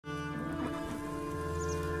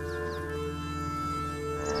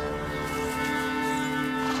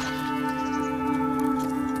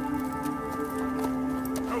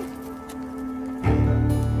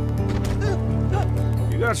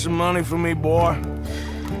got some money for me, boy?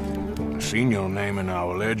 I seen your name in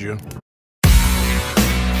our ledger.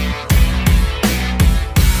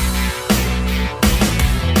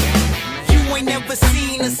 You ain't never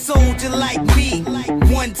seen a soldier like me.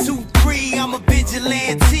 1, 2, 3, I'm a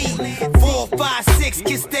vigilante. 4, 5, 6,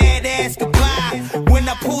 kiss that ass goodbye. When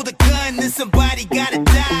I pull the gun, then somebody gotta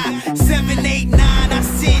die. 7, 8, 9, I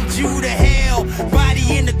send you to hell.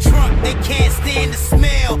 Body in the trunk, they can't stand the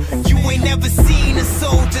smell. You ain't never seen a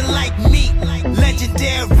soldier like me.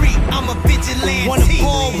 Legendary, I'm a vigilante. Wanna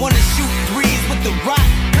ball, wanna shoot threes with the rock.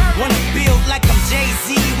 Wanna build like I'm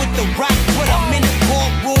Jay-Z with the rock. But I'm in the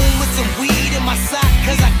courtroom with some weed in my sock.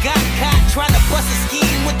 Cause I got caught trying to bust a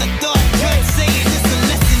scheme with the thought. Judge saying it's a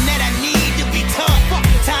lesson that I need to be taught.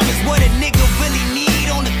 Time is what a nigga really need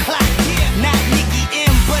on the clock. Not Nicky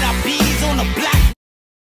M, but I bees on the block.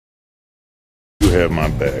 You have my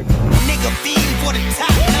bag. Nigga fiend for the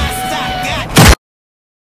top, non-stop, got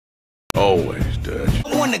Always, Dutch.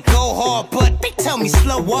 I wanna go hard, but they tell me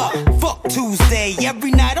slow up. Fuck Tuesday,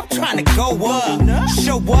 every night I'm trying to go up.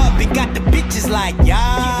 Show up and got the bitches like,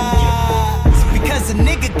 yeah. It's because a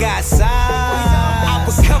nigga got size. I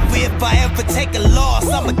was covered if I ever take a loss.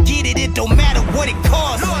 I'ma get it, it don't matter what it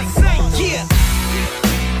costs. Yeah.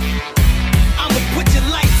 I'ma put your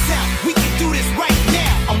lights out, we can do this right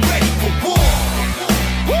now. I'm ready for war.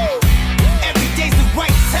 Woo. Every day's the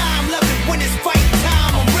right time, love it when it's fight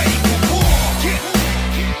time. I'm ready for war. Yeah.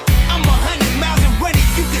 I'm 100 miles and running,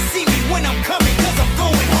 you can see me when I'm coming, cause I'm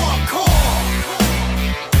going hardcore.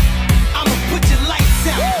 I'ma put your lights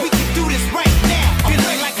out, we can do this right now.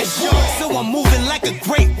 Feeling like a shark, so I'm moving like a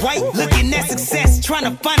great white. Looking at success, trying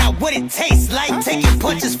to find out what it tastes like. Taking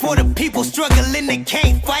punches for the people struggling, they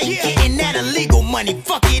can't fight. Getting that illegal money,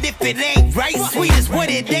 fuck it if it ain't right. Sweet is what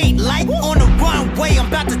it ain't like. On the runway, I'm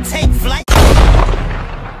about to take flight.